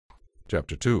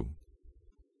Chapter 2.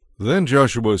 Then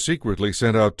Joshua secretly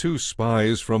sent out 2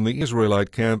 spies from the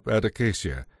Israelite camp at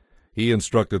Acacia. He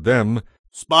instructed them,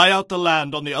 "Spy out the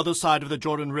land on the other side of the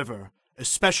Jordan River,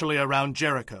 especially around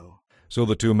Jericho." So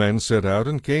the 2 men set out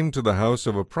and came to the house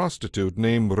of a prostitute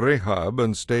named Rahab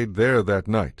and stayed there that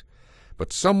night.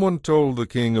 But someone told the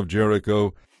king of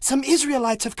Jericho, "Some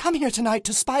Israelites have come here tonight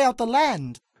to spy out the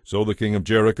land." So the king of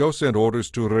Jericho sent orders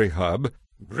to Rahab,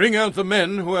 "Bring out the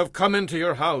men who have come into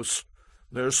your house.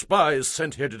 They're spies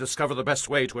sent here to discover the best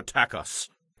way to attack us."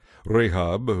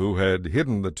 Rahab, who had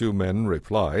hidden the 2 men,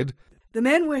 replied, "The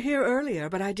men were here earlier,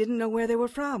 but I didn't know where they were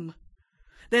from.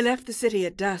 They left the city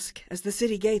at dusk, as the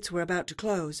city gates were about to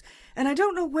close, and I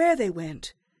don't know where they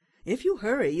went. If you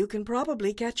hurry, you can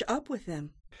probably catch up with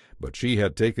them." But she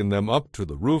had taken them up to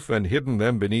the roof and hidden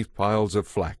them beneath piles of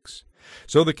flax.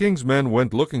 So the king's men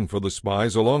went looking for the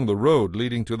spies along the road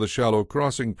leading to the shallow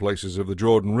crossing places of the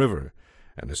Jordan River.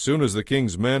 And as soon as the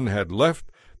king's men had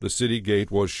left, the city gate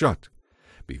was shut.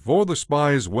 Before the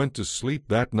spies went to sleep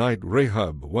that night,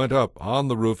 Rahab went up on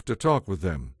the roof to talk with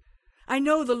them. "I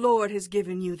know the Lord has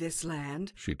given you this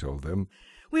land," she told them.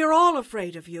 "We are all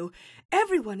afraid of you.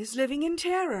 Everyone is living in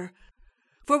terror.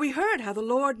 For we heard how the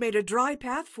Lord made a dry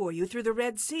path for you through the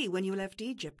Red Sea when you left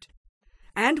Egypt.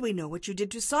 And we know what you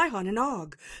did to Sihon and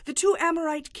Og, the 2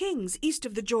 Amorite kings east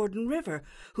of the Jordan River,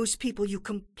 whose people you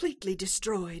completely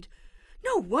destroyed.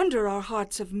 No wonder our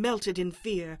hearts have melted in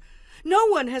fear. No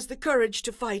one has the courage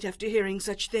to fight after hearing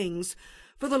such things.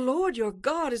 For the Lord your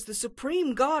God is the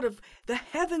supreme God of the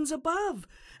heavens above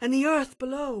and the earth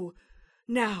below.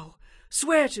 Now,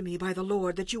 swear to me by the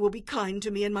Lord that you will be kind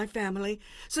to me and my family,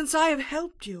 since I have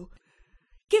helped you.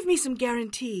 Give me some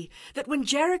guarantee that when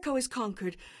Jericho is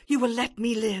conquered, you will let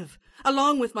me live,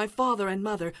 along with my father and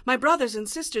mother, my brothers and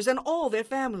sisters, and all their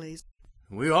families."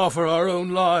 "We offer our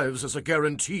own lives as a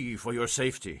guarantee for your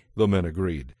safety," the men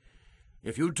agreed.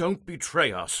 "If you don't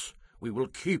betray us, we will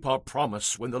keep our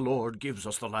promise when the Lord gives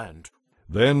us the land."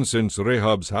 Then, since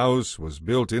Rahab's house was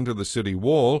built into the city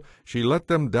wall, she let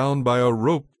them down by a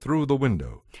rope through the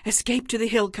window. "Escape to the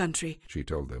hill country," she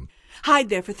told them. "Hide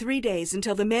there for 3 days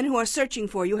until the men who are searching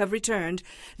for you have returned.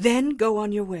 Then go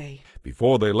on your way."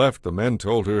 Before they left, the men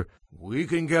told her, "We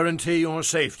can guarantee your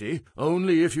safety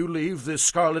only if you leave this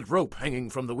scarlet rope hanging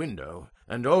from the window.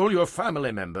 And all your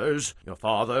family members, your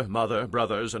father, mother,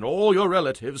 brothers, and all your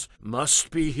relatives must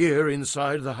be here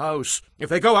inside the house. If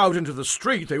they go out into the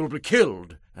street, they will be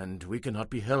killed, and we cannot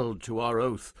be held to our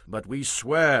oath. But we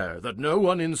swear that no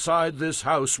one inside this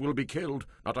house will be killed,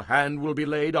 not a hand will be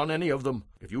laid on any of them.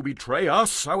 If you betray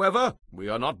us, however, we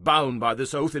are not bound by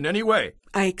this oath in any way."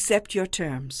 "I accept your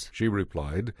terms," she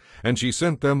replied, and she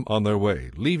sent them on their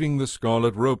way, leaving the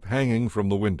scarlet rope hanging from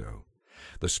the window.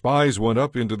 The spies went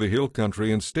up into the hill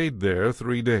country and stayed there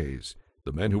 3 days.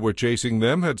 The men who were chasing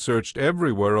them had searched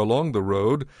everywhere along the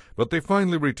road, but they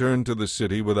finally returned to the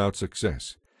city without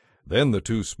success. Then the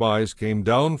 2 spies came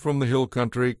down from the hill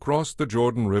country, crossed the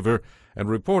Jordan River, and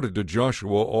reported to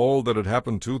Joshua all that had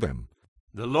happened to them.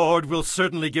 "The Lord will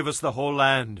certainly give us the whole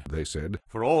land," they said,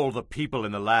 "for all the people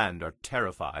in the land are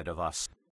terrified of us."